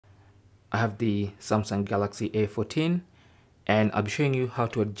I have the Samsung Galaxy A14 and I'll be showing you how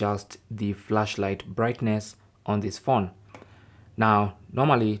to adjust the flashlight brightness on this phone. Now,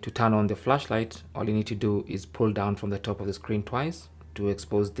 normally to turn on the flashlight, all you need to do is pull down from the top of the screen twice to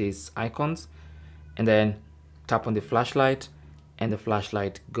expose these icons and then tap on the flashlight and the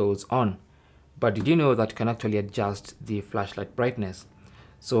flashlight goes on. But did you know that you can actually adjust the flashlight brightness?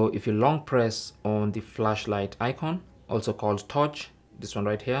 So if you long press on the flashlight icon, also called torch, this one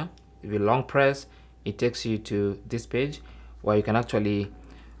right here, if you long press, it takes you to this page where you can actually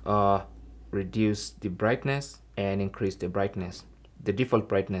reduce the brightness and increase the brightness. The default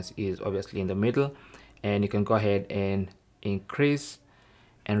brightness is obviously in the middle, and you can go ahead and increase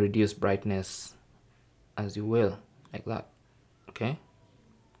and reduce brightness as you will, like that. Okay,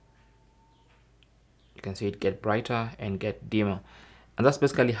 you can see it get brighter and get dimmer, and that's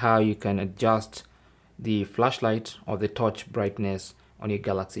basically how you can adjust the flashlight or the torch brightness on your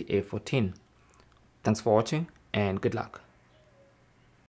Galaxy A14. Thanks for watching and good luck.